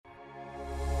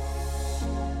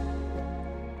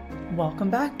Welcome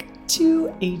back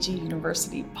to AG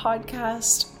University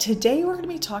Podcast. Today we're going to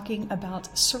be talking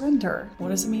about surrender. What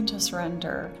does it mean to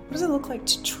surrender? What does it look like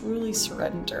to truly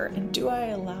surrender? And do I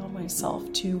allow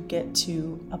myself to get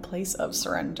to a place of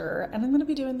surrender? And I'm going to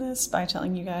be doing this by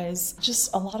telling you guys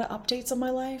just a lot of updates on my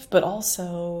life, but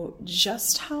also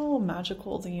just how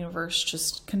magical the universe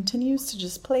just continues to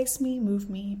just place me, move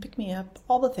me, pick me up,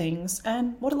 all the things,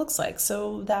 and what it looks like,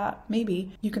 so that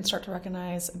maybe you can start to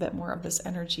recognize a bit more of this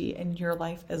energy in your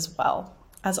life as well.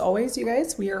 As always, you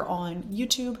guys, we are on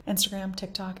YouTube, Instagram,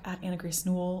 TikTok at Anna Grace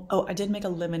Newell. Oh, I did make a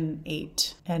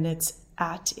Lemon8 and it's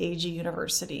at AG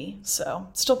University. So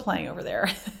still playing over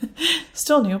there,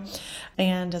 still new.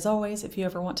 And as always, if you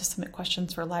ever want to submit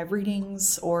questions for live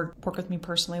readings or work with me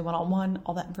personally one-on-one,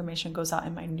 all that information goes out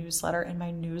in my newsletter and my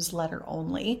newsletter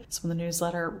only. So when the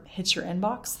newsletter hits your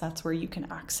inbox, that's where you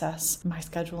can access my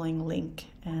scheduling link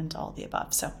and all the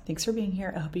above. So thanks for being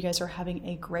here. I hope you guys are having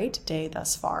a great day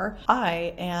thus far.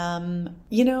 I am,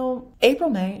 April,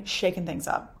 May, shaking things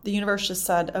up. The universe just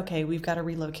said, okay, we've got to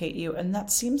relocate you. And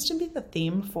that seems to be the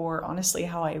theme for, honestly,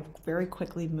 how I very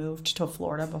quickly moved to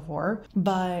Florida before.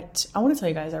 But I want to tell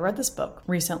you guys, I read this book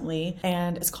recently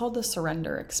and it's called The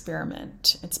Surrender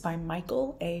Experiment. It's by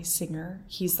Michael A. Singer.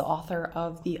 He's the author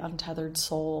of The Untethered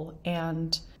Soul.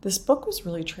 And this book was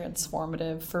really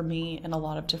transformative for me in a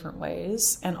lot of different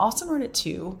ways. And Austin read it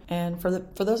too. And for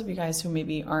those of you guys who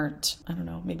maybe aren't,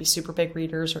 maybe super big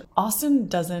readers, or Austin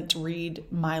doesn't read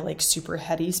my super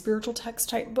heady spiritual text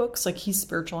type books. He's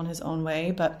spiritual in his own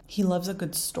way, but he loves a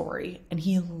good story and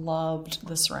he loved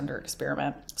The Surrender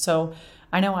Experiment. So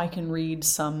I know I can read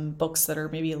some books that are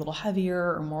maybe a little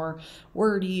heavier or more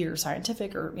wordy or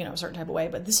scientific or, a certain type of way,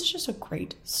 but this is just a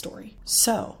great story.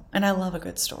 So, and I love a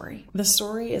good story. The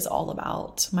story is all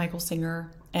about Michael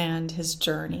Singer and his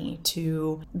journey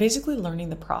to basically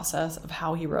learning the process of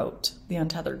how he wrote The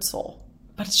Untethered Soul.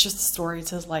 But it's just a story,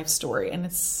 it's his life story, and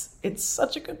it's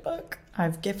such a good book.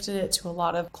 I've gifted it to a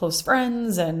lot of close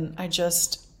friends, and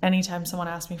anytime someone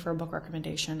asks me for a book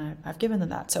recommendation, I've given them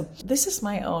that. So this is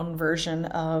my own version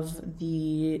of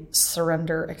the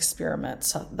surrender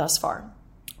experiment thus far.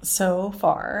 So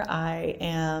far, I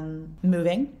am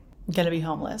moving, going to be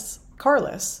homeless,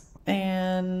 carless,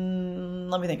 and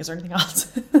let me think, is there anything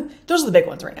else? Those are the big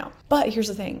ones right now. But here's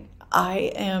the thing.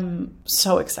 I am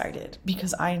so excited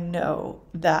because I know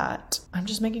that I'm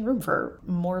just making room for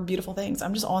more beautiful things.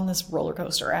 I'm just on this roller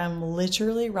coaster. I'm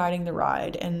literally riding the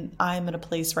ride, and I'm in a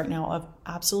place right now of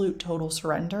absolute total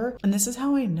surrender. And this is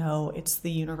how I know it's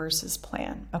the universe's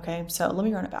plan. Okay, so let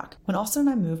me run it back. When Austin and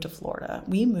I moved to Florida,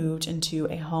 we moved into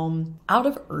a home out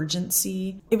of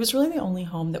urgency. It was really the only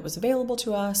home that was available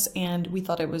to us, and we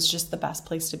thought it was just the best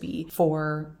place to be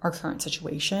for our current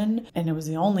situation. And it was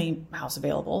the only house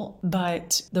available.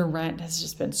 But the rent has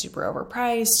just been super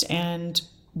overpriced and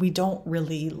we don't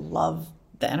really love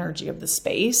the energy of the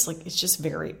space. It's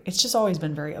just always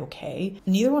been very okay.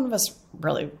 Neither one of us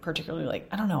really particularly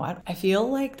I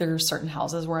feel like there are certain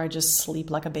houses where I just sleep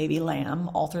like a baby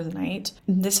lamb all through the night.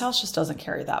 This house just doesn't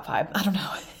carry that vibe. I don't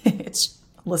know.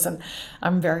 Listen,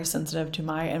 I'm very sensitive to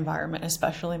my environment,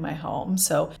 especially my home.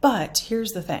 But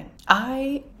here's the thing.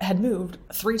 I had moved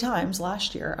 3 times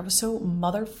last year. I was so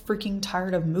mother freaking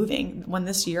tired of moving when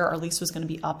this year our lease was going to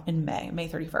be up in May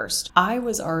 31st. I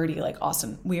was already like,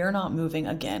 Austin, we are not moving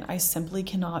again. I simply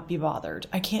cannot be bothered.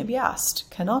 I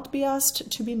cannot be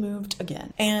asked to be moved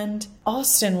again. And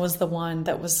Austin was the one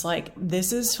that was like,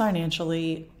 this is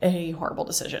financially a horrible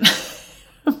decision.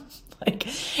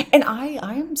 And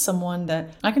I am someone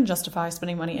that I can justify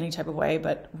spending money any type of way,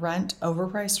 but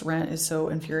overpriced rent is so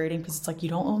infuriating because it's you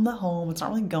don't own the home. It's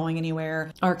not really going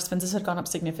anywhere. Our expenses had gone up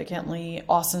significantly.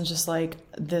 Austin's just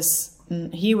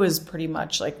he was pretty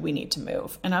much we need to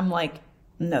move. And I'm like,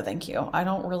 no, thank you. I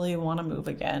don't really want to move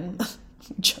again.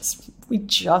 we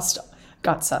just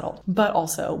got settled. But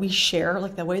also we share,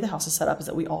 the way the house is set up is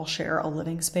that we all share a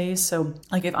living space. So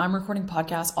if I'm recording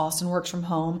podcasts, Austin works from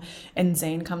home and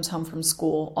Zane comes home from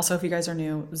school. Also, if you guys are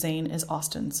new, Zane is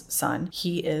Austin's son.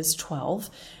 He is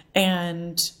 12.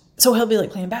 And so he'll be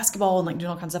playing basketball and doing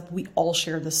all kinds of stuff. We all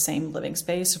share the same living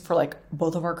space. For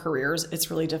both of our careers, it's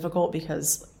really difficult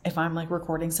because if I'm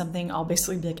recording something, I'll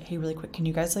basically be hey, really quick, can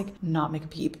you guys not make a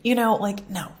peep?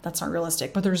 No, that's not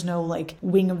realistic. But there's no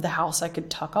wing of the house I could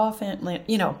tuck off in.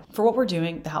 For what we're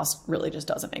doing, the house really just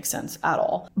doesn't make sense at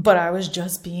all. But I was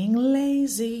just being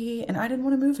lazy and I didn't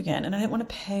want to move again. And I didn't want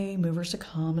to pay movers to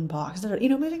come and box.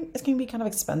 Moving is going to be kind of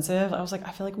expensive. I was I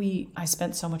feel I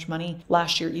spent so much money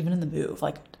last year, even in the move.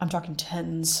 I'm talking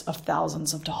tens of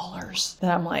thousands of dollars that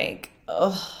I'm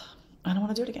ugh, I don't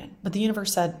want to do it again. But the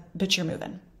universe said, bitch, you're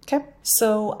moving. Okay.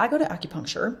 So I go to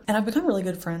acupuncture and I've become really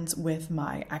good friends with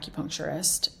my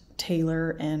acupuncturist,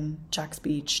 Taylor, in Jack's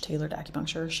Beach, Tailored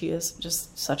Acupuncture. She is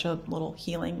just such a little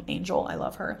healing angel. I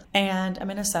love her. And I'm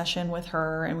in a session with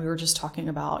her and we were just talking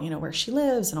about, where she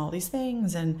lives and all these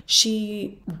things. And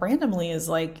she randomly is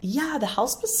like, yeah, the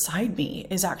house beside me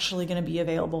is actually going to be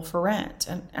available for rent.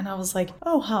 And I was like,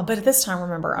 oh, huh. But at this time,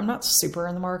 remember, I'm not super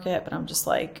in the market, but I'm just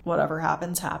like, whatever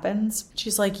happens, happens.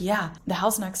 She's like, yeah, the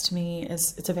house next to me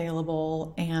it's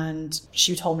available. And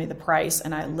she told me the price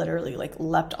and I literally like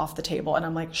leapt off the table and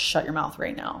I'm like, shut your mouth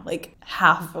right now. Like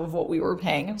half of what we were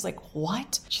paying. I was like,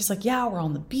 what? She's like, yeah, we're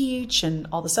on the beach and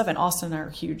all this stuff. And Austin and I are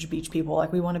huge beach people.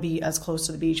 Like we want to be as close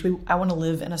to the beach. I want to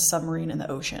live in a submarine in the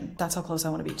ocean. That's how close I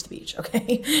want to be to the beach.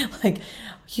 Okay. Like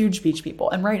huge beach people.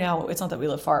 And right now it's not that we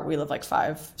live far. We live like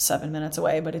 5-7 minutes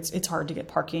away, but it's hard to get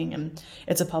parking and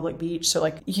it's a public beach. So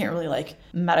like you can't really like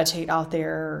meditate out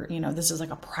there. This is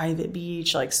like a private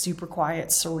beach, like super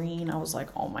quiet, serene. I was like,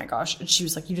 oh my gosh. And she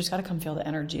was like, you just got to come feel the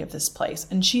energy of this place.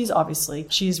 And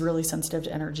she's really sensitive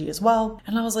to energy as well.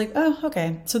 And I was like, oh,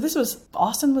 okay. So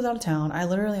Austin was out of town. I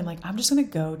literally am like, I'm just going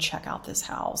to go check out this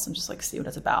house and just like see what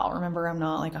it's about. Remember, I'm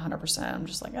not like 100%. I'm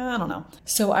just like, I don't know.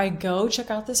 So I go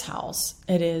check out this house.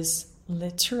 It is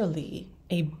literally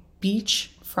a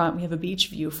beach front. We have a beach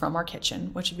view from our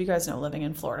kitchen, which if you guys know, living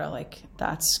in Florida, like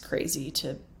that's crazy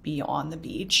to be on the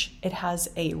beach. It has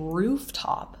a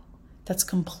rooftop that's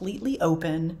completely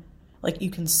open. Like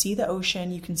you can see the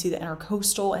ocean, you can see the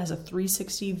intercoastal. It has a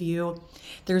 360 view.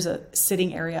 There's a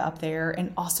sitting area up there.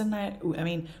 And Austin and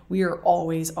I we are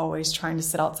always trying to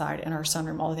sit outside in our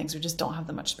sunroom, all the things. We just don't have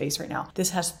that much space right now.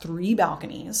 This has 3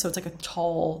 balconies. So it's like a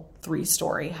tall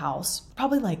 3-story house,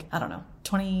 probably like, I don't know,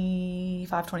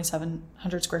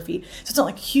 2,700 square feet. So it's not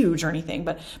like huge or anything,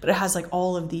 but it has like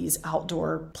all of these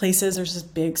outdoor places. There's this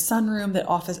big sunroom that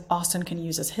Austin can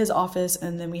use as his office.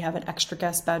 And then we have an extra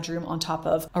guest bedroom on top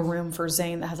of a room for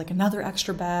Zane that has like another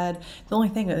extra bed. The only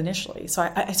thing initially. So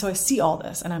I see all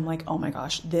this and I'm like, oh my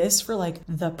gosh, this for like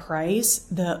the price,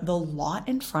 the lot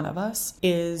in front of us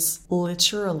is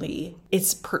literally,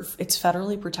 it's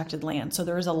federally protected land. So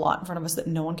there is a lot in front of us that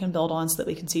no one can build on so that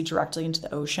we can see directly into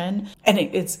the ocean. And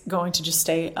it's going to just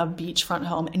stay a beachfront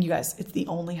home. And you guys, it's the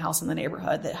only house in the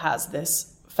neighborhood that has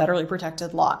this federally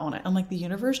protected lot on it. I'm like, the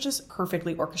universe just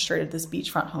perfectly orchestrated this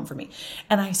beachfront home for me.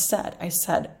 And I said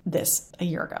this a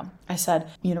year ago. I said,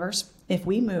 universe, if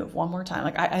we move one more time,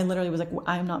 like I literally was like,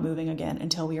 I'm not moving again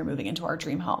until we are moving into our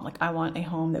dream home. Like I want a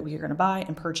home that we are going to buy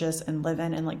and purchase and live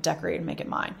in and like decorate and make it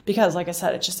mine. Because like I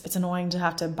said, it's annoying to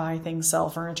have to buy things, sell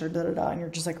furniture, and you're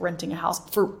just like renting a house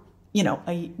for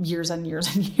years and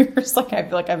years and years. Like I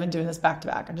feel like I've been doing this back to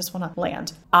back. I just want to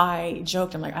land. I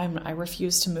joked, I'm like, I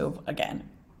refuse to move again.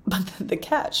 But the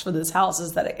catch for this house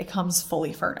is that it comes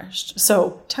fully furnished.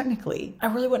 So technically, I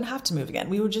really wouldn't have to move again.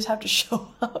 We would just have to show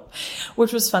up,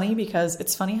 which was funny because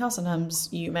it's funny how sometimes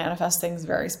you manifest things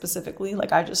very specifically.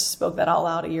 Like I just spoke that out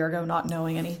loud a year ago, not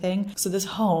knowing anything. So this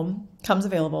home comes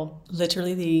available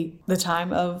literally the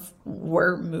time of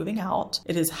we're moving out.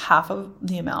 It is half of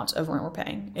the amount of rent we're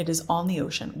paying. It is on the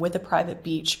ocean with a private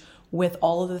beach, with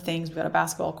all of the things. We've got a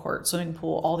basketball court, swimming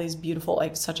pool, all these beautiful,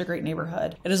 like such a great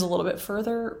neighborhood. It is a little bit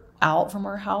further out from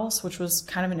our house, which was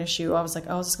kind of an issue. I was like,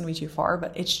 oh, is this going to be too far?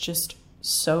 But it's just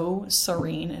so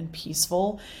serene and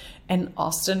peaceful. And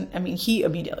Austin, he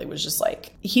immediately was just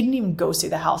like, he didn't even go see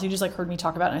the house. He just like heard me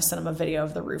talk about it and I sent him a video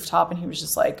of the rooftop and he was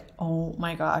just like, oh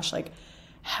my gosh, like,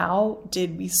 how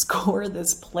did we score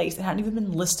this place? It hadn't even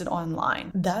been listed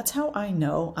online. That's how I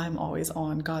know I'm always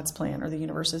on God's plan or the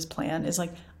universe's plan, is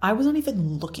like, I was not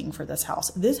even looking for this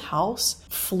house. This house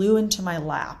flew into my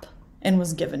lap and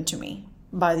was given to me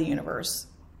by the universe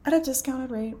at a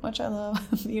discounted rate, which I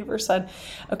love. The universe said,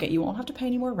 okay, you won't have to pay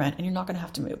any more rent and you're not going to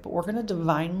have to move, but we're going to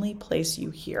divinely place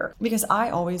you here. Because I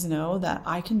always know that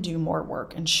I can do more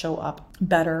work and show up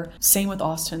better. Same with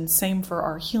Austin, same for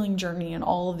our healing journey and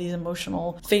all of these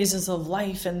emotional phases of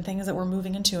life and things that we're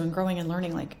moving into and growing and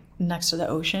learning. Like next to the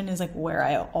ocean is like where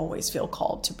I always feel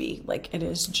called to be. Like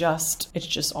it's just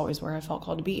always where I felt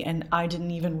called to be. And I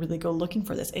didn't even really go looking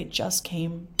for this. It just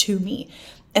came to me.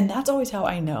 And that's always how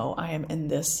I know I am in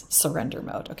this surrender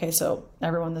mode. Okay, so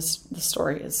everyone, this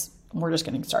story is, we're just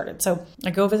getting started. So I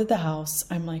go visit the house.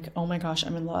 I'm like, oh my gosh,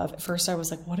 I'm in love. At first I was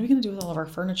like, what are we going to do with all of our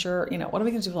furniture? What are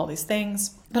we going to do with all these things?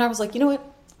 But I was like, you know what?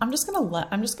 I'm just going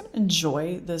to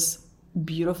enjoy this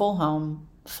beautiful home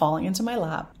falling into my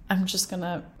lap. I'm not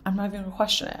even going to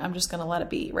question it. I'm just going to let it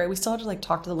be, right? We still had to like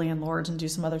talk to the landlords and do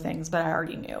some other things, but I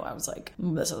already knew. I was like,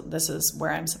 this is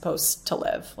where I'm supposed to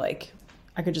live. Like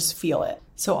I could just feel it.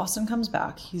 So Austin comes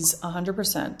back. He's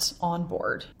 100% on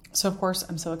board. So of course,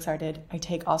 I'm so excited. I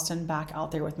take Austin back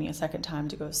out there with me a second time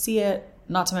to go see it.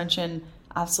 Not to mention,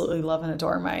 absolutely love and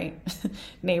adore my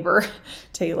neighbor,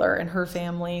 Taylor, and her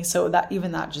family. So that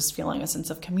just feeling a sense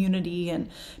of community and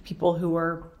people who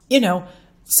are,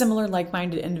 similar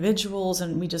like-minded individuals,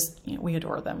 and we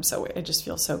adore them. So it just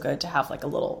feels so good to have like a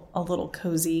little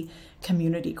cozy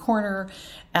community corner.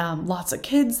 Lots of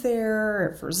kids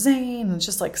there for Zane. It's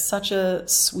just like such a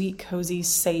sweet, cozy,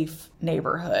 safe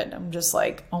neighborhood. I'm just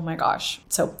like, oh my gosh.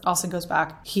 So Austin goes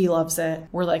back. He loves it.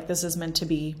 We're like, this is meant to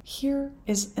be.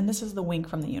 And this is the wink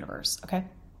from the universe. Okay.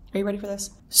 Are you ready for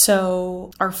this?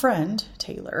 So our friend,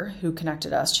 Taylor, who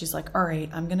connected us, she's like, all right,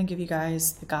 I'm going to give you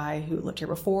guys the guy who lived here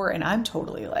before. And I'm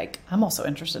totally like, I'm also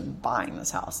interested in buying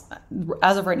this house.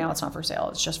 As of right now, it's not for sale.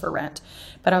 It's just for rent.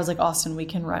 But I was like, Austin, we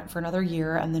can rent for another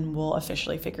year and then we'll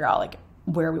officially figure out like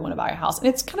where we want to buy a house. And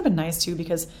it's kind of been nice too,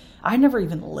 because I never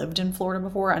even lived in Florida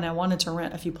before. And I wanted to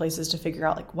rent a few places to figure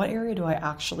out like what area do I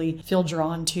actually feel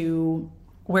drawn to?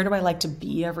 Where do I like to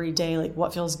be every day? Like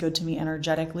what feels good to me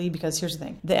energetically? Because here's the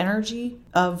thing, the energy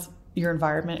of your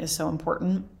environment is so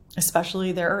important,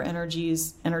 especially there are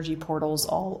energy portals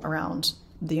all around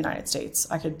the United States.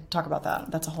 I could talk about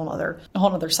that. That's a whole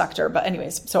other sector. But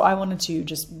anyways, so I wanted to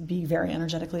just be very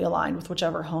energetically aligned with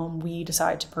whichever home we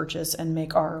decide to purchase and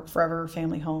make our forever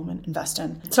family home and invest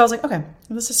in. So I was like, okay,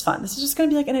 this is fun. This is just going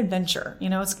to be like an adventure.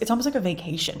 It's almost like a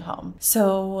vacation home.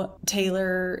 So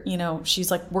Taylor,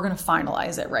 she's like, we're going to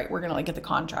finalize it, right? We're going to like get the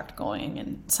contract going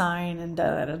and sign and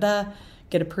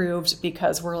get approved,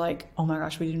 because we're like, oh my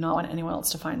gosh, we do not want anyone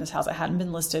else to find this house. It hadn't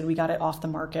been listed. We got it off the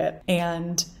market.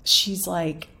 And she's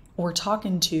like, we're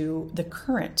talking to the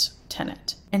current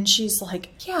tenant. And she's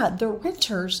like, yeah, the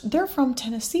renters, they're from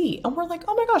Tennessee. And we're like,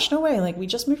 oh my gosh, no way. Like we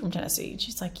just moved from Tennessee. And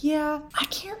she's like, yeah, I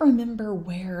can't remember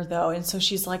where though. And so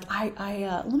she's like,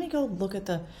 let me go look at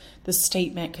the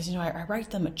statement. Cause I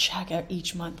write them a check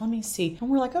each month. Let me see. And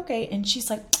we're like, okay. And she's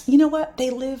like, you know what? They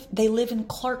live in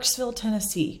Clarksville,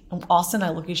 Tennessee. And Austin and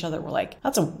I look at each other. We're like,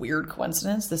 that's a weird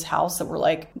coincidence. This house that we're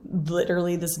like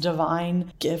literally this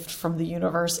divine gift from the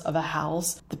universe of a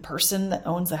house. The person that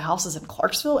owns the house is in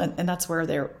Clarksville. And that's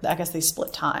where I guess they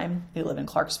split time. They live in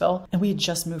Clarksville. And we had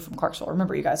just moved from Clarksville.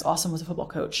 Remember, you guys, Austin was a football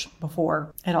coach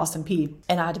before at Austin Peay.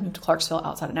 And I had to move to Clarksville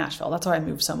outside of Nashville. That's why I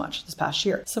moved so much this past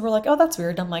year. So we're like, oh, that's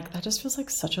weird. I'm like, that just feels like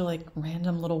such a like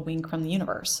random little wink from the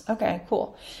universe. Okay,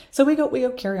 cool. So we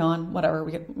go carry on, whatever.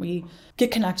 We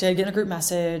get connected, get in a group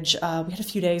message. We had a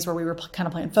few days where we were kind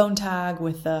of playing phone tag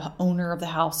with the owner of the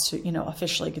house to,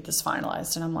 officially get this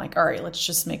finalized. And I'm like, all right, let's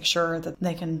just make sure that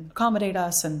they can accommodate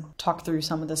us and talk through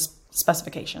some of this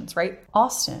specifications, right?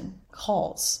 Austin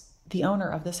calls the owner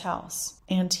of this house,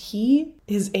 and he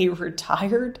is a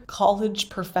retired college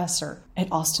professor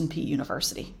at Austin Peay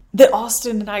University. That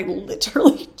Austin and I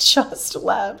literally just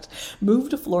left,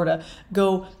 moved to Florida,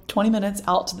 go 20 minutes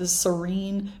out to this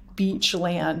serene beach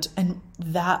land, and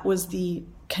that was the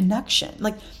connection.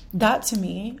 Like that to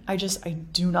me, I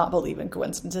do not believe in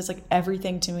coincidences. Like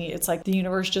everything to me, it's like the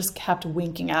universe just kept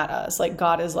winking at us. Like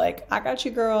God is like, I got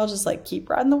you, girl. Just like keep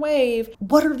riding the wave.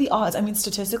 What are the odds? I mean,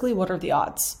 statistically, what are the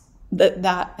odds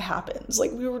that happens?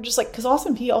 Like we were just like, because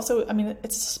Austin Peay also, I mean,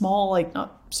 it's a small, like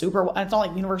not super, it's not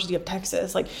like University of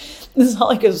Texas. Like it's not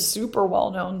like a super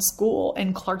well-known school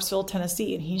in Clarksville,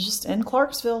 Tennessee. And he's just in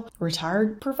Clarksville,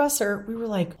 retired professor. We were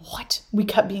like, what? We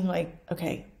kept being like,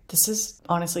 okay, this is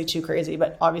honestly too crazy.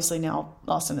 But obviously now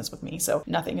Austin is with me, so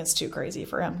nothing is too crazy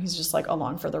for him. He's just like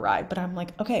along for the ride. But I'm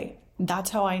like, okay, that's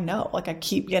how I know. Like I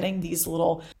keep getting these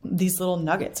little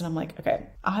nuggets, and I'm like, okay,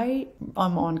 I'm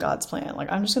on God's plan.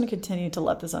 Like I'm just going to continue to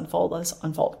let this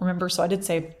unfold. Remember, so I did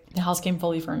say the house came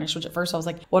fully furnished, which at first I was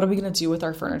like, what are we going to do with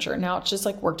our furniture? And now it's just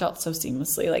like worked out so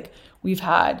seamlessly. Like we've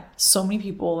had so many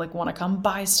people like want to come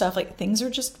buy stuff. Like things are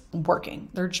just working.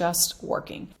 They're just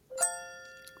working.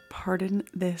 Pardon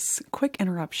this quick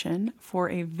interruption for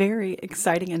a very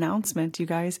exciting announcement, you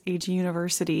guys. AG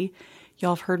University,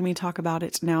 y'all have heard me talk about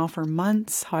it now for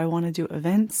months, how I want to do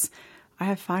events. I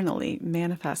have finally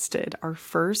manifested our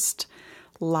first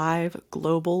live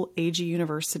global AG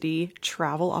University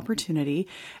travel opportunity.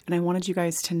 And I wanted you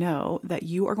guys to know that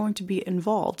you are going to be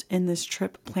involved in this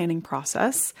trip planning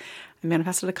process. I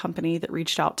manifested a company that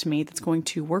reached out to me that's going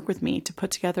to work with me to put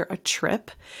together a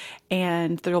trip,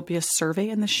 and there'll be a survey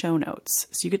in the show notes.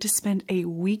 So you get to spend a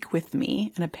week with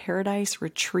me in a paradise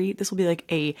retreat. This will be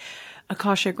like a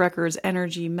Akashic Records,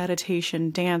 energy,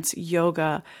 meditation, dance,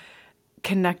 yoga,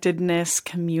 connectedness,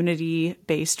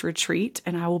 community-based retreat,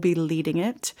 and I will be leading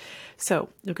it. So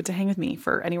you'll get to hang with me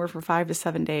for anywhere from 5 to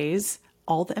 7 days.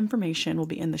 All the information will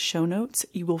be in the show notes.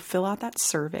 You will fill out that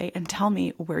survey and tell me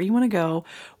where you want to go,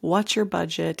 what's your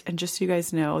budget, and just so you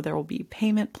guys know, there will be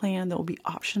payment plan, there will be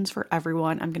options for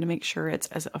everyone. I'm going to make sure it's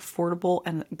as affordable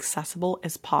and accessible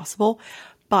as possible.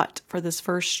 But for this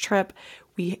first trip,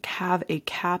 we have a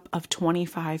cap of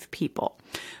 25 people.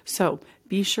 So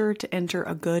be sure to enter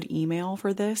a good email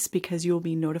for this because you will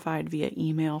be notified via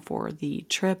email for the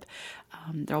trip.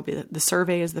 There will be the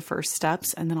survey is the first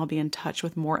steps, and then I'll be in touch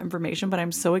with more information. But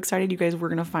I'm so excited, you guys, we're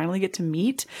going to finally get to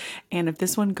meet. And if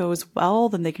this one goes well,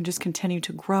 then they can just continue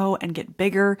to grow and get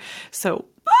bigger. So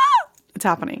it's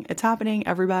happening. It's happening,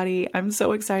 everybody. I'm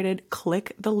so excited.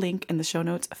 Click the link in the show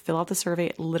notes, fill out the survey.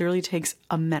 It literally takes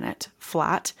a minute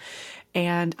flat.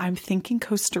 And I'm thinking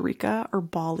Costa Rica or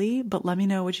Bali, but let me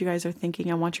know what you guys are thinking.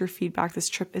 I want your feedback. This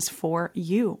trip is for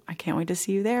you. I can't wait to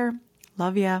see you there.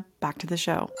 Love ya. Back to the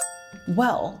show.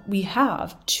 Well, we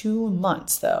have 2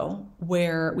 months though,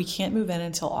 where we can't move in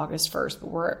until August 1st, but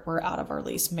we're out of our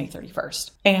lease May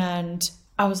 31st. And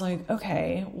I was like,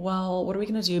 okay, well, what are we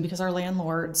going to do? Because our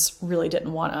landlords really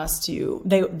didn't want us to,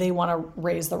 they want to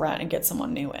raise the rent and get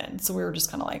someone new in. So we were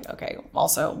just kind of like, okay,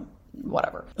 also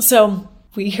whatever. So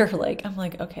we are like, I'm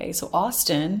like, okay, so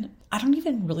Austin, I don't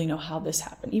even really know how this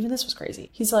happened. Even this was crazy.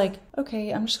 He's like,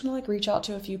 okay, I'm just going to like reach out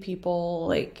to a few people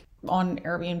like on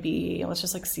Airbnb. Let's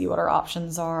just like see what our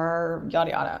options are,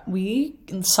 yada,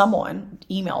 yada. Someone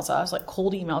emails us, like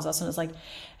cold emails us and is like,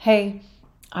 hey,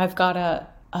 I've got a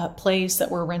place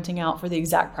that we're renting out for the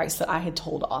exact price that I had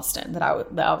told Austin that I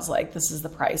was like, this is the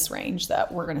price range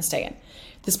that we're going to stay in.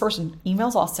 This person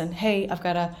emails Austin, hey, I've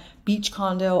got a beach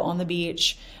condo on the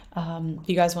beach. If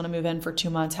you guys want to move in for 2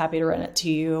 months, happy to rent it to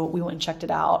you. We went and checked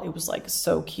it out. It was like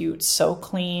so cute, so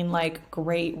clean, like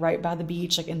great, right by the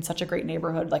beach, like in such a great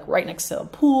neighborhood, like right next to a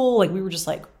pool. Like we were just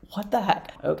like, what the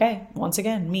heck? Okay. Once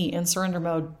again, me in surrender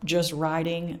mode, just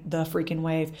riding the freaking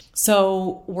wave.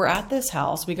 So we're at this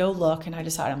house, we go look and I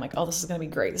decide, I'm like, oh, this is going to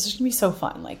be great. This is going to be so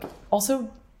fun. Like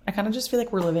also, I kind of just feel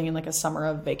like we're living in like a summer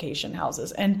of vacation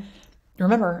houses. And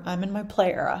remember, I'm in my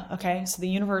play era, okay? So the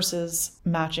universe is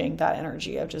matching that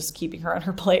energy of just keeping her in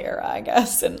her play era, I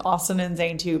guess, and Austin and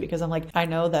Zane too, because I'm like, I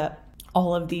know that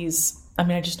all of these, I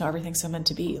mean, I just know everything's so meant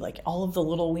to be, like all of the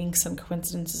little winks and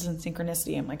coincidences and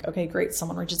synchronicity. I'm like, okay, great.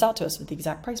 Someone reaches out to us with the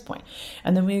exact price point.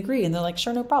 And then we agree and they're like,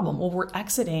 sure, no problem. Well, we're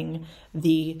exiting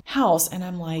the house and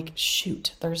I'm like,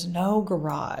 shoot, there's no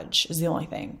garage is the only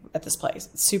thing at this place.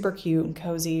 It's super cute and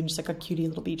cozy, just like a cutie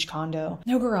little beach condo.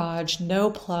 No garage, no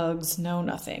plugs, no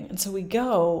nothing. And so we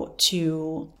go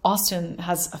to, Austin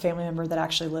has a family member that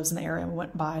actually lives in the area and we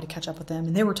went by to catch up with them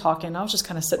and they were talking. I was just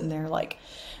kind of sitting there like,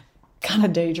 kind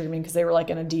of daydreaming because they were like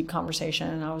in a deep conversation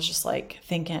and I was just like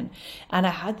thinking, and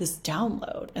I had this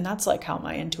download, and that's like how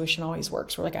my intuition always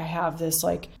works, where like I have this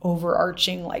like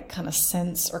overarching like kind of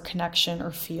sense or connection or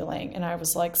feeling, and I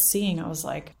was like seeing, I was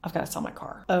like, I've got to sell my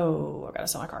car.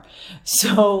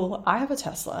 So I have a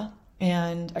Tesla.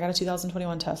 And I got a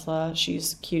 2021 Tesla.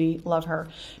 She's cutie, love her.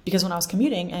 Because when I was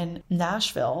commuting in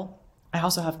Nashville, I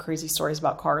also have crazy stories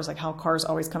about cars, like how cars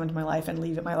always come into my life and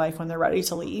leave my life when they're ready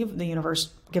to leave. The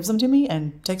universe gives them to me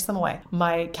and takes them away.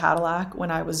 My Cadillac, when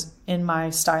I was in my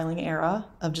styling era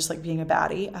of just like being a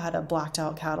baddie, I had a blacked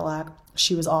out Cadillac.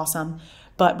 She was awesome.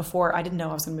 But before, I didn't know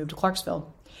I was going to move to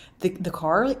Clarksville. The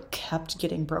car like kept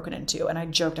getting broken into, and I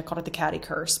joked, I called it the caddy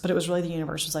curse, but it was really the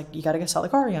universe was like, you got to sell the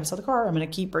car. You got to sell the car. I'm going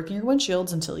to keep breaking your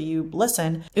windshields until you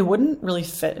listen. It wouldn't really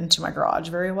fit into my garage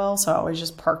very well. So I always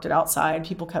just parked it outside.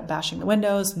 People kept bashing the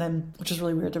windows, and then, which was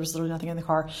really weird. There was literally nothing in the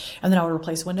car. And then I would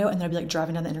replace a window, and then I'd be like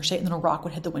driving down the interstate, and then a rock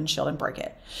would hit the windshield and break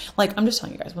it. Like, I'm just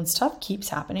telling you guys, when stuff keeps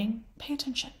happening, pay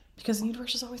attention. Because the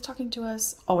universe is always talking to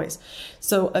us, always.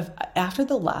 So after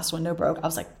the last window broke, I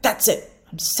was like, that's it.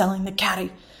 I'm selling the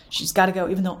caddy. She's got to go,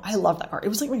 even though I love that car. It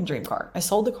was like my dream car. I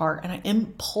sold the car and I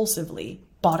impulsively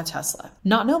bought a Tesla,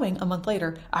 not knowing a month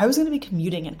later I was going to be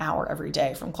commuting an hour every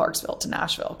day from Clarksville to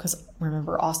Nashville. Because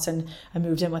remember, Austin, I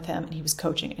moved in with him and he was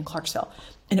coaching in Clarksville.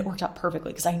 And it worked out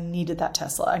perfectly because I needed that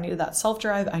Tesla. I needed that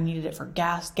self-drive. I needed it for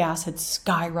gas. Gas had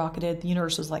skyrocketed. The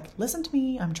universe was like, listen to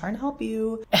me. I'm trying to help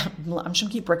you. I'm just going to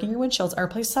keep breaking your windshields. I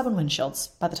replaced 7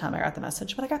 windshields by the time I got the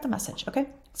message, but I got the message. Okay.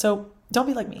 So don't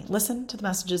be like me. Listen to the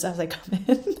messages as they come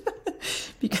in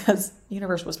because the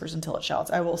universe whispers until it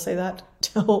shouts. I will say that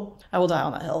till I will die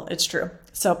on that hill. It's true.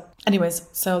 So anyways,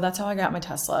 so that's how I got my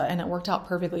Tesla, and it worked out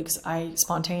perfectly because I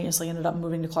spontaneously ended up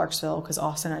moving to Clarksville because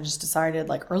Austin, I just decided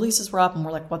like our leases were up and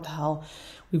we're like, what the hell?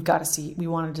 We've got to see, we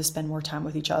wanted to spend more time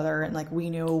with each other. And like, we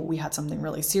knew we had something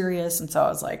really serious. And so I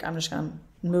was like, I'm just going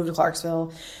to move to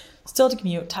Clarksville. still had to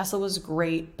commute. Tesla was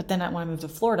great. But then when I moved to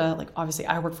Florida, like obviously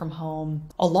I work from home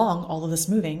along all of this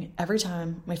moving. Every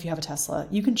time, if you have a Tesla,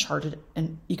 you can charge it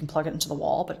and you can plug it into the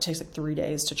wall, but it takes like 3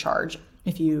 days to charge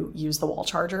if you use the wall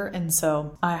charger. And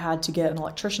so I had to get an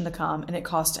electrician to come, and it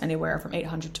cost anywhere from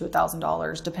 $800 to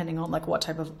 $1,000, depending on like what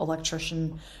type of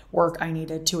electrician work I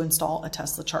needed to install a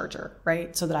Tesla charger,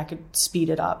 right? So that I could speed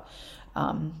it up.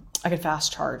 I could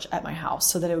fast charge at my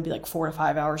house so that it would be like 4 to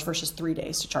 5 hours versus 3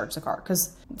 days to charge the car.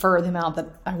 Because for the amount that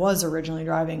I was originally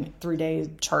driving, 3 days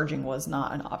charging was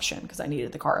not an option because I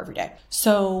needed the car every day.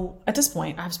 So at this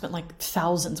point, I've spent like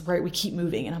thousands, right? We keep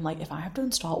moving. And I'm like, if I have to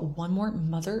install one more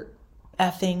mother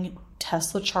effing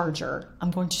Tesla charger, I'm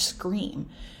going to scream.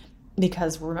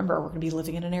 Because remember, we're going to be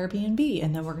living in an Airbnb,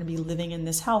 and then we're going to be living in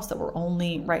this house that we're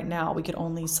only, right now, we could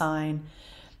only sign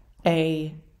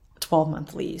a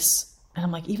 12-month lease. And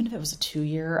I'm like, even if it was a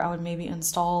 2-year, I would maybe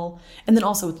install. And then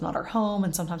also it's not our home.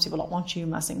 And sometimes people don't want you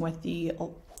messing with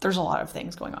there's a lot of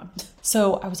things going on.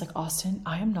 So I was like, Austin,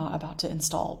 I am not about to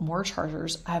install more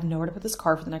chargers. I have nowhere to put this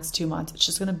car for the next 2 months. It's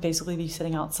just going to basically be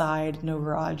sitting outside, no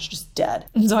garage, just dead.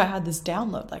 And so I had this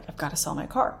download, like, I've got to sell my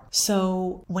car.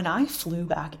 So when I flew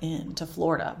back into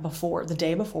Florida the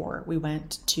day before we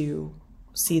went to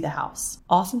see the house,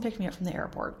 Austin picked me up from the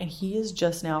airport, and he is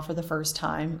just now for the first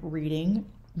time reading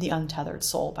The Untethered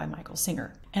Soul by Michael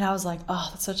Singer. And I was like, oh,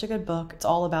 that's such a good book. It's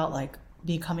all about like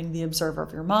becoming the observer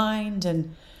of your mind,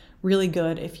 and really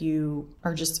good if you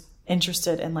are just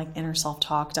interested in like inner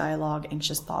self-talk, dialogue,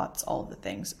 anxious thoughts, all of the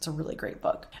things. It's a really great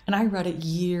book. And I read it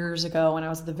years ago when I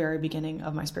was at the very beginning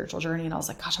of my spiritual journey. And I was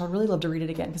like, gosh, I would really love to read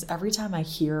it again. Because every time I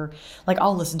hear, like,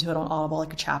 I'll listen to it on Audible,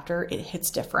 like a chapter, it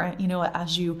hits different. You know,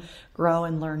 as you grow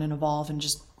and learn and evolve and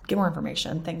just get more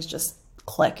information, things just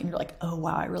click and you're like, oh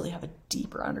wow, I really have a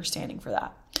deeper understanding for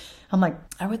that. I'm like,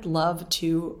 I would love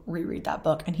to reread that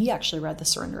book. And he actually read The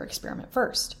Surrender Experiment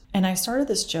first. And I started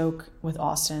this joke with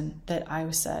Austin that I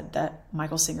said that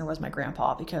Michael Singer was my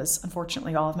grandpa, because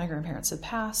unfortunately all of my grandparents had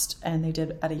passed, and they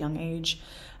did at a young age,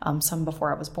 some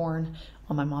before I was born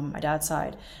on my mom and my dad's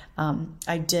side.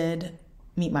 I did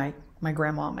meet my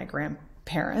grandma and my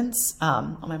grandparents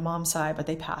on my mom's side, but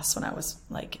they passed when I was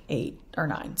like 8 or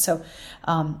 9. So,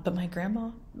 but my grandma,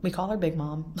 we call her Big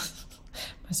Mom.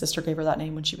 My sister gave her that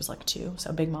name when she was like 2.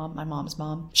 So Big Mom, my mom's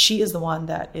mom. She is the one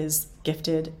that is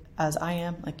gifted as I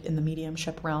am, like in the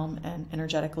mediumship realm and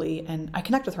energetically. And I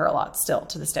connect with her a lot still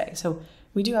to this day. So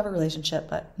we do have a relationship,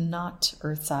 but not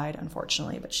earthside,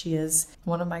 unfortunately. But she is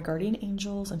one of my guardian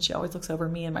angels, and she always looks over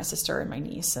me and my sister and my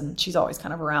niece. And she's always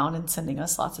kind of around and sending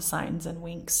us lots of signs and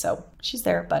winks. So she's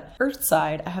there. But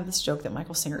earthside, I have this joke that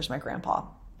Michael Singer is my grandpa.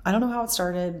 I don't know how it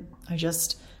started.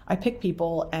 I pick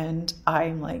people, and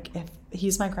I'm like, if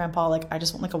he's my grandpa, like, I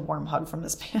just want like a warm hug from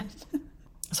this man.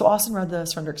 So Austin read The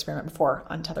Surrender Experiment before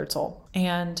Untethered Soul,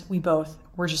 and we both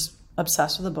were just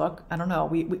obsessed with the book. I don't know.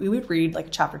 We would read like a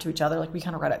chapter to each other. Like, we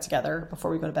kind of read it together before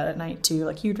we go to bed at night too.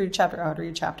 Like, you'd read a chapter, I would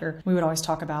read a chapter. We would always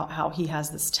talk about how he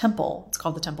has this temple. It's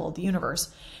called the Temple of the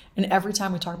Universe. And every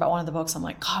time we talk about one of the books, I'm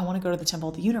like, God, I want to go to the Temple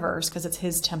of the Universe, because it's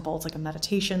his temple. It's like a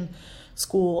meditation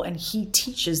school, and he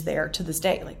teaches there to this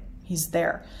day. Like, he's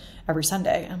there every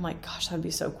Sunday. And I'm like, gosh, that would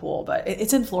be so cool. But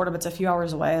it's in Florida, but it's a few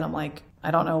hours away. And I'm like, I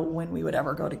don't know when we would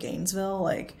ever go to Gainesville.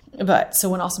 But so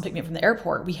when Austin picked me up from the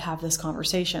airport, we have this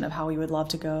conversation of how we would love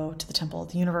to go to the Temple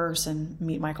of the Universe and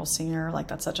meet Michael Singer. Like,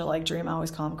 that's such a dream. I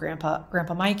always call him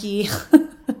Grandpa Mikey.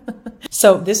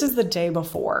 So this is the day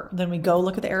before. Then we go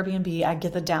look at the Airbnb. I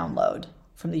get the download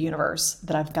from the universe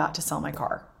that I've got to sell my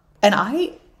car. And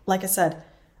like I said,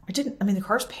 the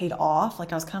car's paid off.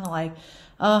 Like, I was kind of like,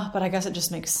 but I guess it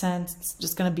just makes sense. It's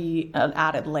just going to be an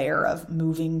added layer of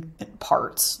moving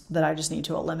parts that I just need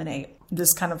to eliminate.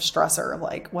 This kind of stressor of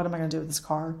like, what am I going to do with this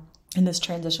car in this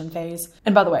transition phase?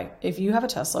 And by the way, if you have a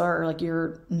Tesla, or like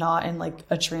you're not in like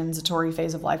a transitory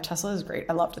phase of life, Tesla is great.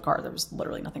 I love the car. There was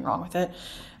literally nothing wrong with it.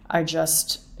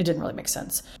 It didn't really make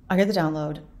sense. I get the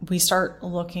download. We start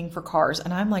looking for cars,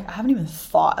 and I'm like, I haven't even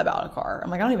thought about a car. I'm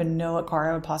like, I don't even know what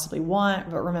car I would possibly want.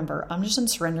 But remember, I'm just in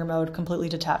surrender mode, completely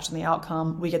detached from the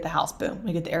outcome. We get the house, boom.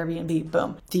 We get the Airbnb,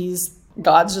 boom.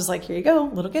 God's just like, here you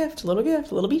go, little gift, little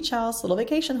beach house, little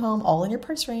vacation home, all in your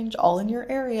price range, all in your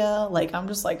area. Like, I'm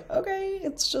just like, okay,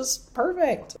 it's just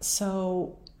perfect.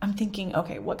 So I'm thinking,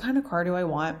 okay, what kind of car do I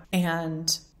want?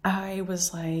 And I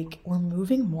was like, we're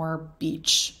moving more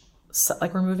beach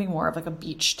like we're moving more of like a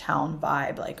beach town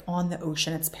vibe, like on the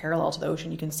ocean. It's parallel to the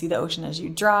ocean. You can see the ocean as you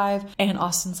drive. And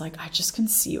Austin's like, I just can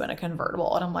see you in a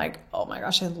convertible. And I'm like, oh my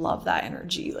gosh, I love that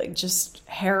energy. Like just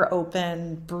hair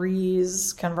open,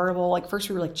 breeze, convertible. Like first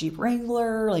we were like Jeep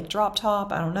Wrangler, like drop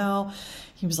top. I don't know.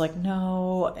 He was like,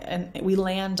 no. And we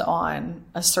land on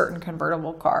a certain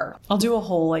convertible car. I'll do a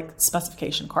whole like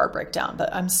specification car breakdown,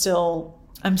 but I'm still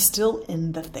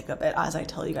in the thick of it as I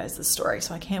tell you guys this story.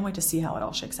 So I can't wait to see how it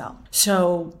all shakes out.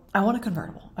 So I want a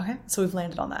convertible. Okay. So we've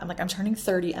landed on that. I'm like, I'm turning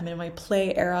 30. I'm in my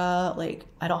play era. Like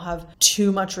I don't have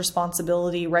too much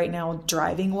responsibility right now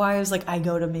driving wise. Like I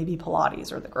go to maybe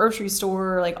Pilates or the grocery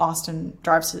store. Like Austin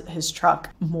drives his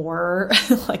truck more.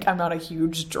 Like I'm not a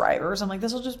huge driver. So I'm like,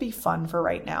 this will just be fun for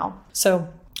right now.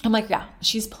 So I'm like, yeah,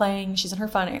 she's playing. She's in her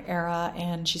fun era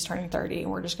and she's turning 30.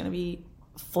 And we're just going to be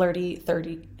flirty,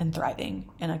 30, and thriving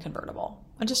in a convertible.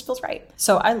 It just feels right.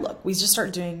 So we just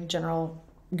start doing general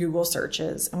Google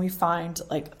searches and we find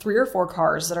like 3 or 4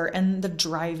 cars that are in the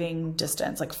driving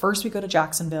distance. Like first we go to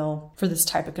Jacksonville for this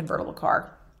type of convertible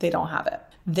car. They don't have it.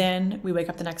 Then we wake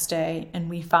up the next day and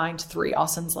we find 3.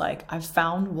 Austin's like, I've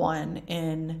found one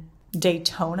in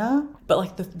Daytona, but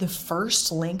like the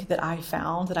first link that I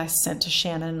found that I sent to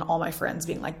Shannon and all my friends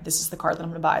being like, this is the car that I'm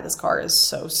going to buy. This car is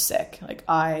so sick. Like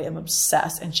I am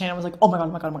obsessed. And Shannon was like, oh my God,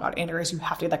 oh my God, oh my God. Andy Grace, you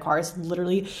have to get that car. It's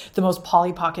literally the most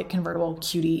Polly Pocket convertible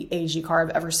cutie AG car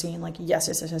I've ever seen. Like, yes.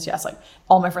 Like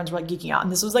all my friends were like geeking out.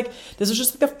 And this was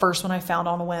just like the first one I found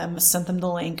on a whim, sent them the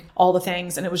link, all the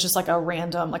things. And it was just like a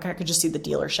random, like I could just see the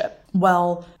dealership.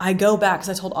 Well, I go back because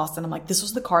I told Austin, I'm like, this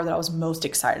was the car that I was most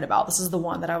excited about. This is the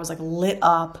one that I was like lit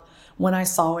up. When I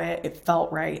saw it, it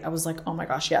felt right. I was like, oh my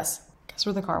gosh, yes. Guess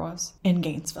where the car was? In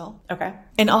Gainesville. Okay.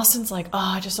 And Austin's like, oh,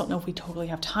 I just don't know if we totally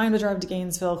have time to drive to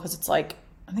Gainesville because it's like,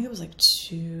 I think it was like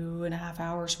 2.5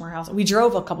 hours from our house. We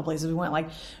drove a couple places. We went like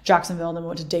Jacksonville, then we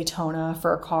went to Daytona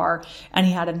for a car. And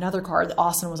he had another car that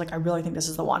Austin was like, I really think this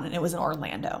is the one. And it was in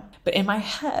Orlando. But in my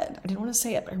head, I didn't want to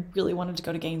say it, but I really wanted to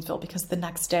go to Gainesville because the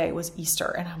next day was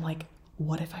Easter. And I'm like,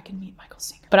 what if I can meet Michael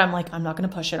Singer? But I'm like, I'm not going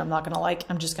to push it. I'm not going to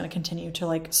I'm just going to continue to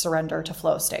like surrender to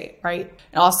flow state, right?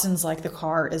 And Austin's like, the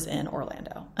car is in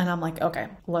Orlando. And I'm like, okay,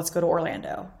 let's go to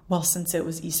Orlando. Well, since it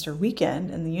was Easter weekend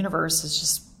and the universe is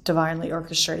just divinely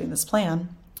orchestrating this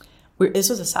plan, this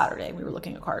was a Saturday. We were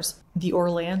looking at cars. The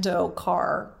Orlando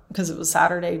car, because it was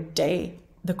Saturday day,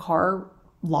 the car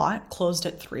lot closed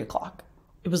at 3:00.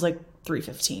 It was like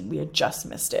 3:15. We had just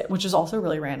missed it, which is also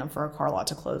really random for a car lot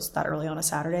to close that early on a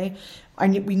Saturday.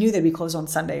 We knew they'd be closed on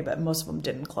Sunday, but most of them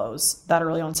didn't close that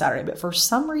early on Saturday. But for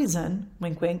some reason,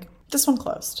 wink, wink, this one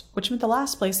closed, which meant the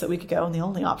last place that we could go and the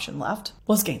only option left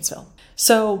was Gainesville.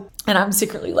 So, and I'm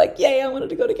secretly like, yay, I wanted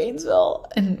to go to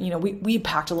Gainesville. And, we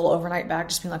packed a little overnight bag,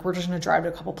 just being like, we're just going to drive to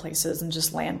a couple places and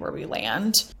just land where we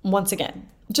land. Once again,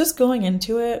 just going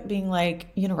into it, being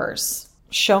like, universe,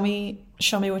 show me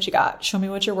what you got. Show me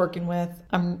what you're working with.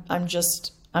 I'm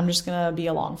just going to be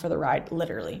along for the ride,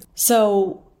 literally.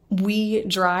 So we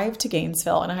drive to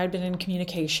Gainesville and I had been in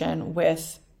communication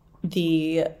with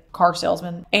the car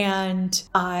salesman and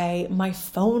my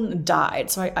phone died.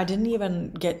 So I didn't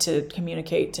even get to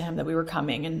communicate to him that we were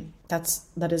coming. And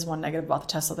that is one negative about the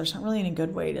Tesla. There's not really any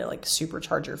good way to like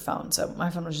supercharge your phone. So my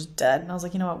phone was just dead. And I was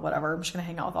like, you know what, whatever. I'm just going to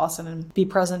hang out with Austin and be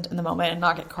present in the moment and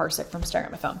not get car sick from staring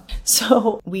at my phone.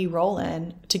 So we roll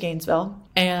in to Gainesville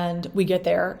and we get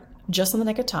there just in the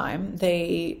nick of time.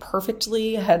 They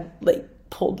perfectly had like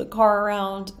pulled the car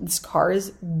around. This car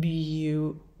is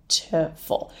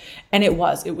beautiful. And it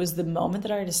was the moment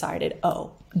that I decided,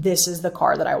 oh, this is the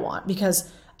car that I want, because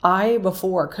I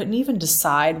before couldn't even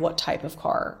decide what type of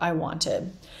car I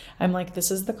wanted. I'm like,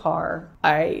 this is the car.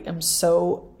 I am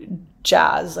so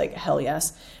jazzed, like, hell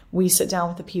yes. We sit down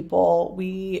with the people.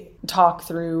 We talk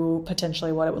through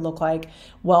potentially what it would look like.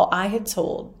 Well, I had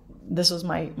told, this was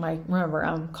my remember,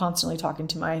 I'm constantly talking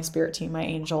to my spirit team, my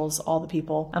angels, all the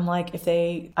people. I'm like,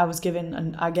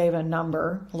 I gave a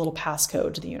number, a little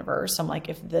passcode to the universe. I'm like,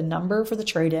 if the number for the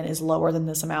trade-in is lower than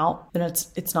this amount, then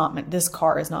it's not meant, this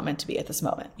car is not meant to be at this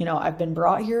moment. I've been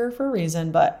brought here for a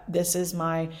reason, but this is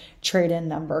my trade-in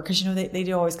number. Cause they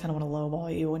do always kind of want to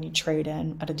lowball you when you trade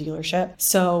in at a dealership.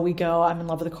 So we go, I'm in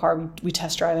love with the car. We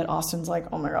test drive it. Austin's like,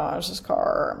 oh my gosh, this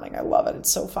car. I'm like, I love it.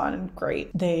 It's so fun and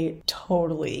great. They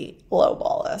totally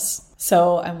lowball us.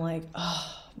 So I'm like,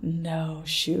 oh no,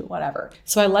 shoot, whatever.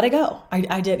 So I let it go.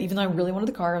 I did, even though I really wanted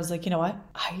the car. I was like, you know what?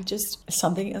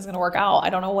 Something is going to work out.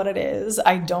 I don't know what it is.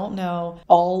 I don't know.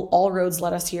 All roads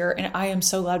led us here. And I am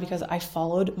so glad because I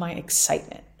followed my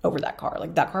excitement over that car.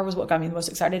 Like that car was what got me the most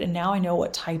excited. And now I know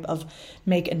what type of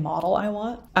make and model I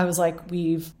want. I was like,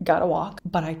 we've got to walk,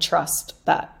 but I trust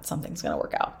that something's going to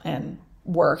work out. And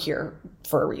were here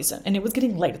for a reason. And it was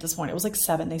getting late at this point. It was like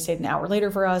 7. They stayed an hour later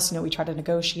for us. We tried to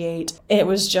negotiate. It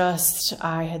was just,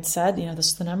 I had said, this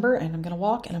is the number and I'm going to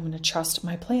walk and I'm going to trust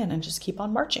my plan and just keep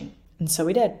on marching. And so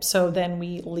we did. So then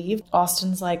we leave.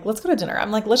 Austin's like, let's go to dinner. I'm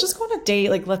like, let's just go on a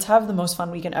date. Like, let's have the most fun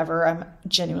weekend ever. I'm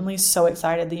genuinely so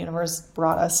excited. The universe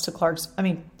brought us to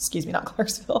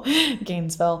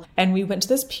Gainesville. And we went to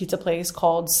this pizza place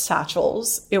called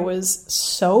Satchel's. It was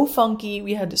so funky.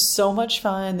 We had so much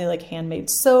fun. They like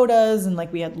handmade sodas and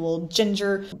like we had little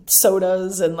ginger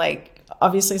sodas and like,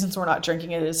 obviously, since we're not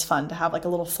drinking it is fun to have like a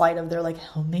little flight of their like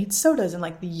homemade sodas and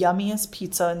like the yummiest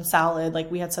pizza and salad. Like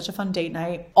we had such a fun date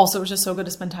night. Also, it was just so good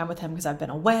to spend time with him because I've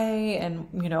been away and,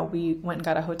 we went and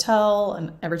got a hotel,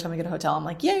 and every time we get a hotel, I'm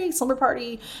like, yay, slumber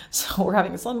party. So we're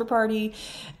having a slumber party.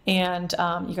 And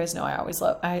you guys know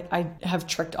I have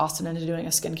tricked Austin into doing a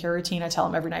skincare routine. I tell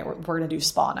him every night we're going to do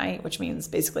spa night, which means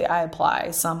basically I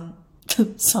apply some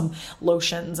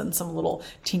lotions and some little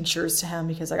tinctures to him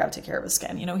because I got to take care of his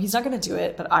skin. He's not going to do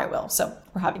it, but I will. So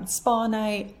we're having spa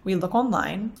night. We look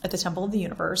online at the Temple of the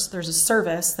Universe. There's a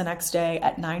service the next day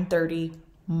at 9:30.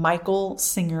 Michael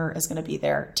Singer is going to be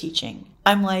there teaching.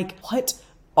 I'm like, what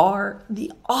are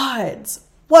the odds?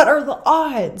 What are the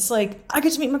odds? Like, I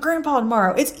get to meet my grandpa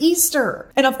tomorrow. It's Easter.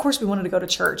 And of course we wanted to go to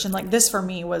church. And like, this for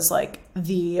me was like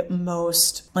the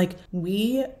most, like,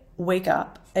 we wake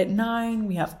up at 9,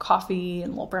 we have coffee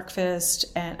and a little breakfast.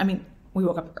 And we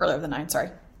woke up earlier than 9,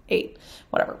 8,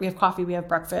 whatever. We have coffee, we have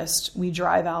breakfast, we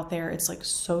drive out there. It's like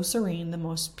so serene, the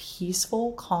most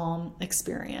peaceful, calm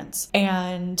experience.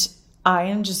 And I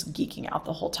am just geeking out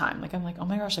the whole time. Like, I'm like, oh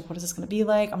my gosh, like, what is this going to be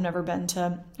like? I've never been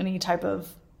to any type of,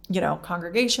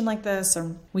 congregation like this.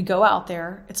 And we go out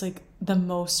there. It's like the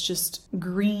most just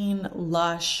green,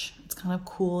 lush. It's kind of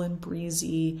cool and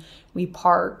breezy. We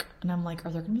park and I'm like, are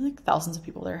there going to be like thousands of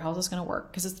people there? How's this going to work?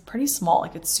 Because it's pretty small.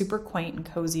 Like it's super quaint and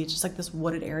cozy. It's just like this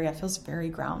wooded area. It feels very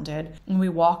grounded. And we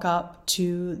walk up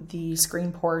to the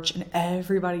screen porch and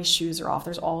everybody's shoes are off.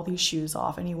 There's all these shoes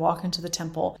off. And you walk into the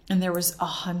temple and there was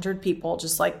 100 people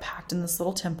just like packed in this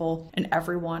little temple. And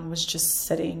everyone was just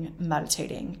sitting,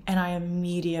 meditating. And I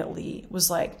immediately was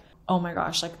like, oh my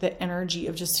gosh, like the energy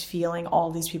of just feeling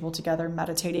all these people together,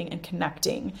 meditating and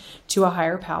connecting to a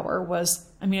higher power was,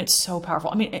 it's so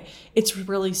powerful. It's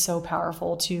really so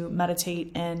powerful to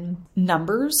meditate in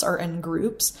numbers or in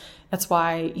groups. That's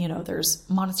why, there's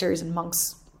monasteries and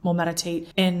monks will meditate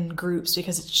in groups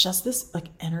because it's just this like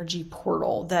energy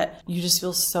portal that you just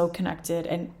feel so connected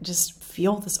and just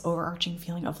feel this overarching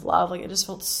feeling of love. Like it just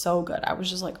felt so good. I was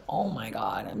just like, oh my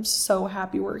God, I'm so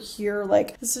happy we're here.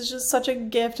 Like this is just such a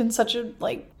gift and such a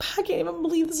like, I can't even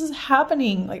believe this is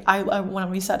happening. Like I when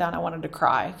we sat down, I wanted to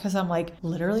cry because I'm like,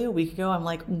 literally a week ago, I'm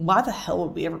like, why the hell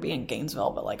would we ever be in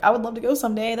Gainesville? But like, I would love to go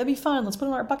someday. That'd be fun. Let's put it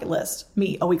on our bucket list.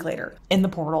 Me a week later in the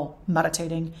portal,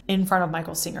 meditating in front of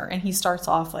Michael Singer. And he starts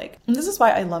off like, and this is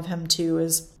why I love him too,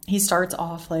 is he starts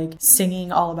off like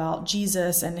singing all about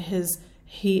Jesus and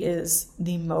he is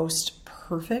the most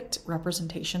perfect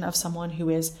representation of someone who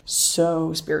is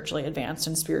so spiritually advanced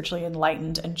and spiritually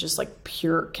enlightened and just like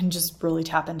pure, can just really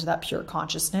tap into that pure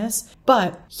consciousness.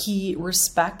 But he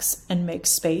respects and makes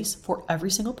space for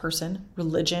every single person,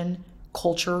 religion,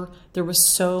 culture. There was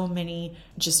so many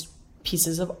just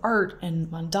pieces of art and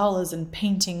mandalas and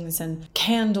paintings and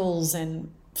candles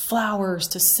and flowers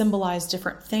to symbolize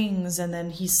different things. And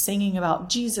then he's singing about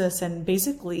Jesus. And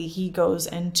basically he goes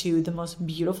into the most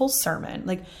beautiful sermon.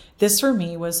 Like this for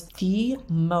me was the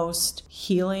most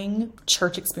healing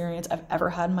church experience I've ever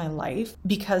had in my life,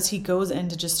 because he goes in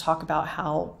to just talk about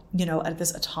how, at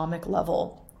this atomic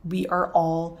level, we are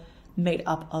all made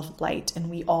up of light and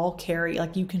we all carry,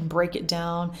 like you can break it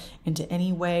down into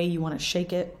any way you want to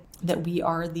shake it, that we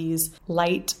are these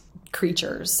light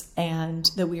creatures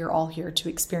and that we are all here to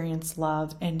experience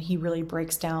love. And he really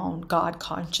breaks down God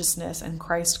consciousness and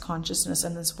Christ consciousness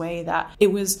in this way that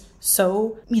it was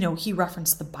so, he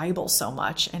referenced the Bible so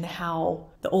much and how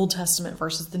the Old Testament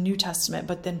versus the New Testament,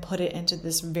 but then put it into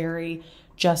this very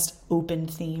just open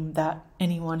theme that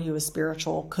anyone who is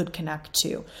spiritual could connect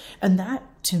to. And that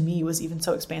to me was even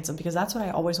so expansive, because that's what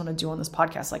I always want to do on this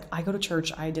podcast. Like I go to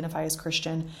church, I identify as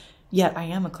Christian, yet I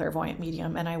am a clairvoyant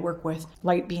medium and I work with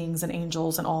light beings and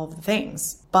angels and all of the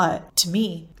things. But to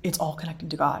me, it's all connecting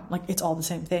to God. Like it's all the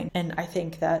same thing. And I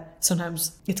think that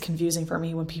sometimes it's confusing for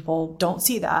me when people don't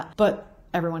see that, but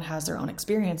everyone has their own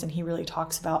experience. And he really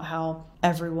talks about how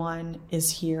everyone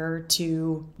is here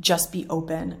to just be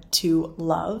open to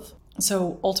love.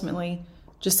 So ultimately,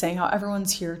 just saying how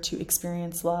everyone's here to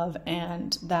experience love,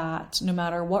 and that no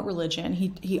matter what religion,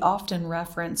 he often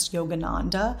referenced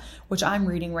Yogananda, which I'm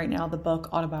reading right now, the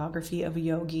book Autobiography of a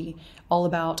Yogi, all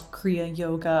about Kriya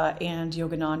Yoga and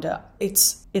Yogananda.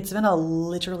 It's been a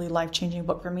literally life-changing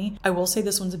book for me. I will say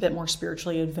this one's a bit more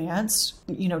spiritually advanced,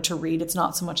 to read. It's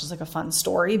not so much as like a fun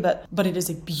story, but it is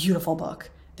a beautiful book.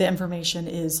 The information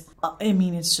is,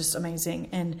 it's just amazing.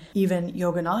 And even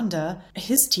Yogananda,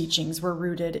 his teachings were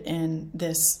rooted in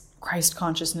this Christ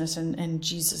consciousness and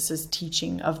Jesus's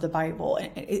teaching of the Bible.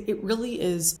 It really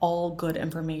is all good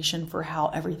information for how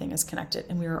everything is connected,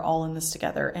 and we are all in this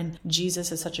together. And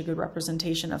Jesus is such a good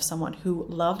representation of someone who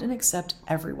loved and accepted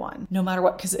everyone, no matter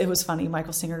what. Because it was funny,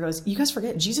 Michael Singer goes, "You guys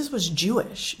forget Jesus was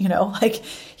Jewish,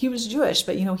 he was Jewish,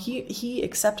 but he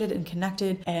accepted and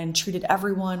connected and treated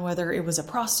everyone, whether it was a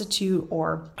prostitute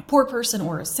or a poor person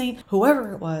or a saint,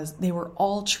 whoever it was, they were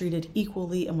all treated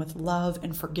equally and with love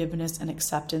and forgiveness and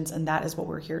acceptance." And that is what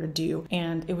we're here to do.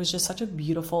 And it was just such a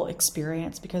beautiful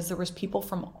experience because there was people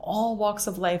from all walks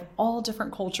of life, all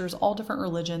different cultures, all different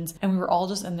religions, and we were all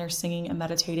just in there singing and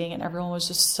meditating, and everyone was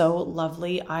just so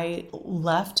lovely. I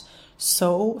left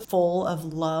so full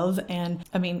of love. And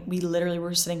we literally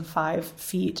were sitting 5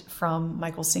 feet from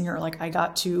Michael Singer. Like, I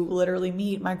got to literally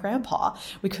meet my grandpa.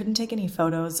 We couldn't take any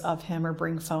photos of him or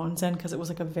bring phones in because it was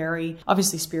like a very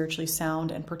obviously spiritually sound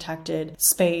and protected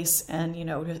space. And,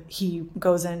 he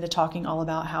goes into talking all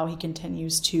about how he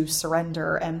continues to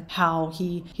surrender and how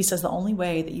he says the only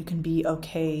way that you can be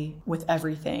okay with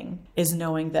everything is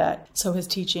knowing that. So his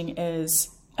teaching is,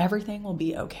 everything will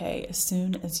be okay as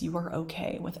soon as you are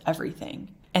okay with everything.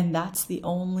 And that's the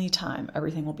only time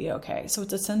everything will be okay. So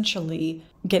it's essentially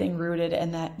getting rooted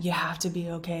in that you have to be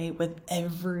okay with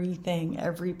everything,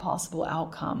 every possible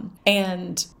outcome.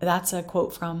 And that's a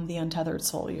quote from The Untethered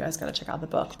Soul. You guys got to check out the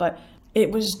book. But it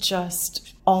was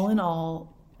just, all in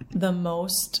all, the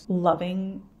most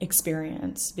loving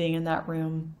experience being in that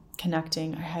room,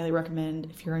 connecting. I highly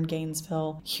recommend, if you're in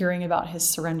Gainesville, hearing about his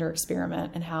surrender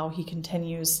experiment and how he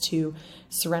continues to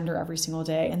surrender every single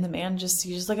day. And the man he's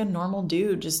just like a normal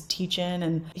dude, just teaching,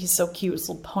 and he's so cute, his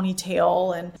little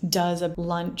ponytail, and does a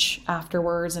lunch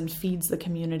afterwards and feeds the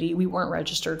community. We weren't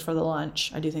registered for the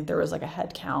lunch. I do think there was like a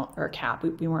head count or a cap.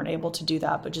 We weren't able to do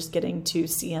that, but just getting to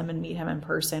see him and meet him in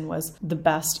person was the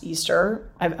best Easter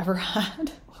I've ever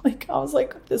had. I was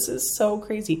like, this is so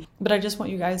crazy. But I just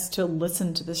want you guys to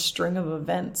listen to this string of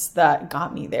events that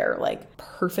got me there,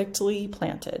 perfectly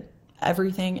planted.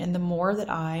 Everything. And the more that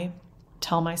I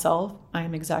tell myself I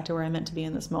am exactly where I'm meant to be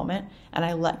in this moment, and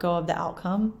I let go of the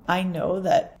outcome, I know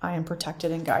that I am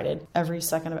protected and guided every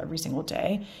second of every single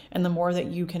day. And the more that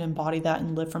you can embody that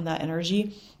and live from that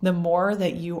energy, the more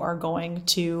that you are going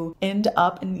to end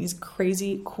up in these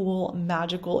crazy, cool,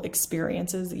 magical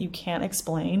experiences that you can't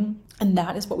explain. And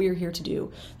that is what we are here to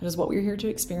do. That is what we are here to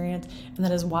experience. And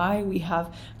that is why we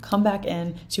have come back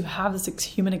in to have this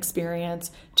human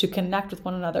experience, to connect with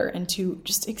one another, and to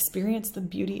just experience the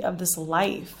beauty of this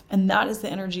life. And that is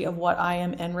the energy of what I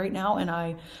am in right now. And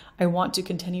I want to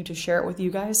continue to share it with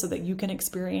you guys so that you can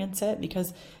experience it,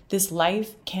 because this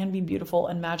life can be beautiful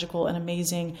and magical and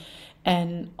amazing.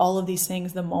 And all of these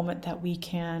things, the moment that we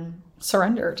can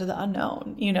surrender to the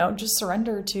unknown, just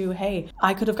surrender to, hey,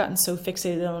 I could have gotten so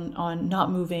fixated on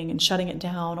not moving and shutting it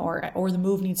down, or the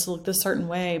move needs to look this certain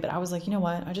way. But I was like, you know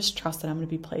what? I just trust that I'm going to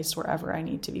be placed wherever I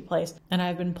need to be placed. And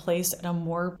I've been placed at a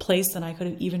more place than I could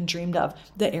have even dreamed of.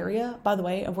 The area, by the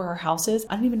way, of where our house is,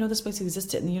 I didn't even know this place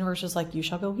existed. And the universe was like, you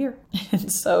shall go here.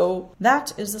 And so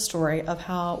that is the story of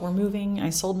how we're moving. I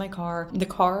sold my car. The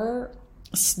car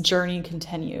journey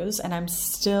continues, and I'm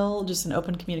still just in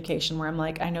open communication where I'm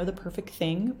like, I know the perfect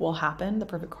thing will happen. The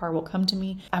perfect car will come to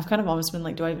me. I've kind of almost been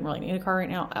like, do I even really need a car right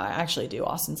now? I actually do.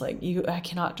 Austin's like, I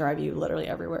cannot drive you literally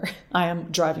everywhere. I am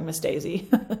driving Miss Daisy,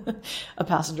 a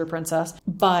passenger princess.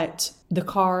 But the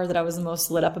car that I was the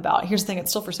most lit up about, here's the thing,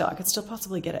 it's still for sale. I could still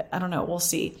possibly get it. I don't know. We'll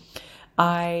see.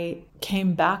 I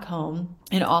came back home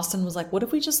and Austin was like, what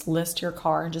if we just list your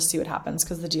car and just see what happens?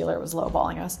 Because the dealer was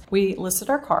lowballing us. We listed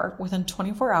our car within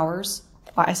 24 hours.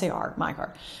 I say my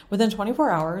car. Within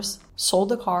 24 hours, sold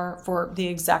the car for the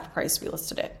exact price we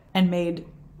listed it, and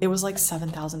it was like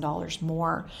 $7,000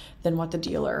 more than what the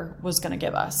dealer was going to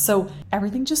give us. So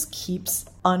everything just keeps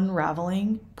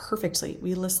unraveling perfectly.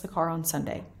 We list the car on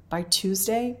Sunday. By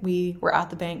Tuesday, we were at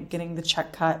the bank getting the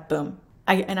check cut. Boom.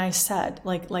 I said,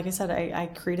 like I said, I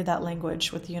created that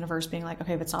language with the universe being like,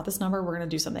 okay, if it's not this number, we're going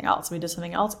to do something else. We did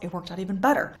something else. It worked out even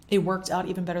better. It worked out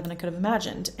even better than I could have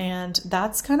imagined. And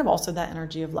that's kind of also that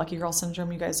energy of lucky girl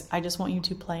syndrome. You guys, I just want you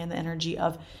to play in the energy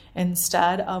of,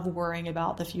 instead of worrying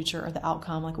about the future or the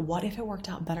outcome, like, what if it worked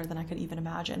out better than I could even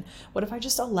imagine? What if I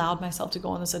just allowed myself to go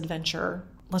on this adventure?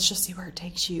 Let's just see where it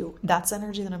takes you. That's the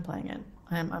energy that I'm playing in.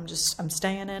 I'm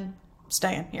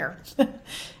staying here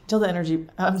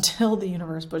until the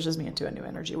universe pushes me into a new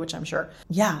energy, which I'm sure.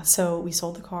 Yeah. So we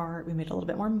sold the car. We made a little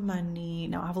bit more money.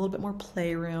 Now I have a little bit more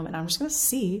playroom, and I'm just going to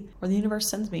see where the universe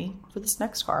sends me for this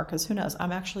next car. Cause who knows,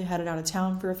 I'm actually headed out of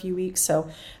town for a few weeks. So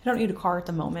I don't need a car at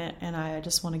the moment. And I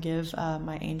just want to give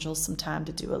my angels some time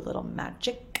to do a little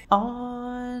magic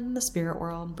on the spirit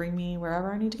world, bring me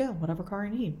wherever I need to go, whatever car I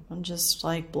need. I'm just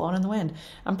like blowing in the wind.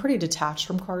 I'm pretty detached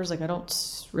from cars. Like I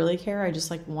don't really care. I just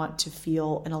like want to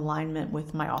feel in alignment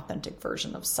with my authentic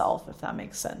version of self, if that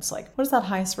makes sense. Like, what is that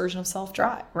highest version of self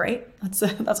drive, right? That's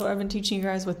what I've been teaching you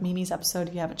guys with Mimi's episode.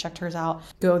 If you haven't checked hers out,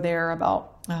 go there.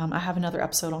 About I have another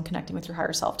episode on connecting with your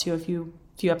higher self too, a few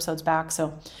episodes back.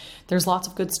 So there's lots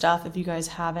of good stuff. If you guys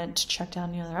haven't checked out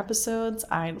any other episodes,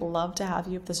 I'd love to have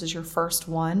you if this is your first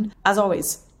one. As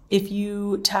always, if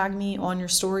you tag me on your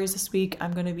stories this week,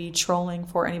 I'm going to be trolling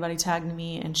for anybody tagging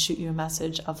me and shoot you a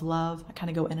message of love. I kind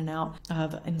of go in and out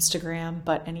of Instagram,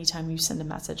 but anytime you send a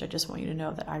message, I just want you to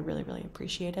know that I really, really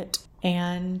appreciate it.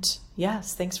 And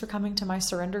yes, thanks for coming to my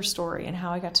surrender story and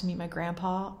how I got to meet my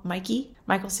grandpa,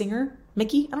 Michael Singer.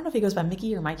 Mickey? I don't know if he goes by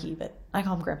Mickey or Mikey, but I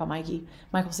call him Grandpa Mikey,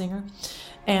 Michael Singer.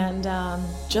 And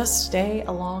just stay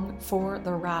along for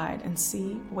the ride and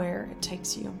see where it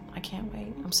takes you. I can't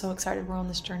wait. I'm so excited we're on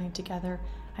this journey together.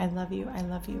 I love you. I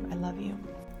love you. I love you.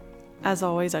 As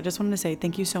always, I just wanted to say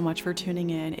thank you so much for tuning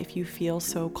in. If you feel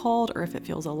so called or if it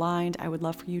feels aligned, I would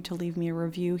love for you to leave me a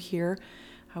review here.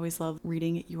 I always love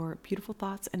reading your beautiful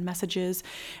thoughts and messages.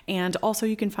 And also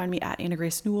you can find me at Anna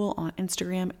Grace Newell on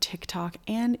Instagram, TikTok,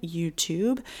 and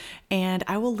YouTube. And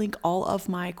I will link all of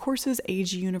my courses,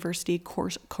 AG University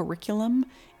course curriculum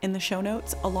in the show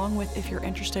notes, along with if you're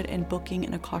interested in booking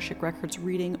an Akashic Records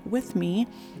reading with me.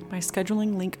 My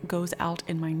scheduling link goes out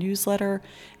in my newsletter.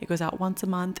 It goes out once a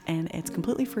month and it's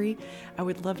completely free. I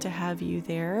would love to have you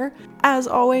there. As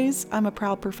always, I'm a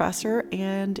proud professor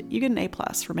and you get an A+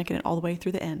 for making it all the way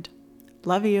through the end.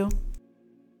 Love you.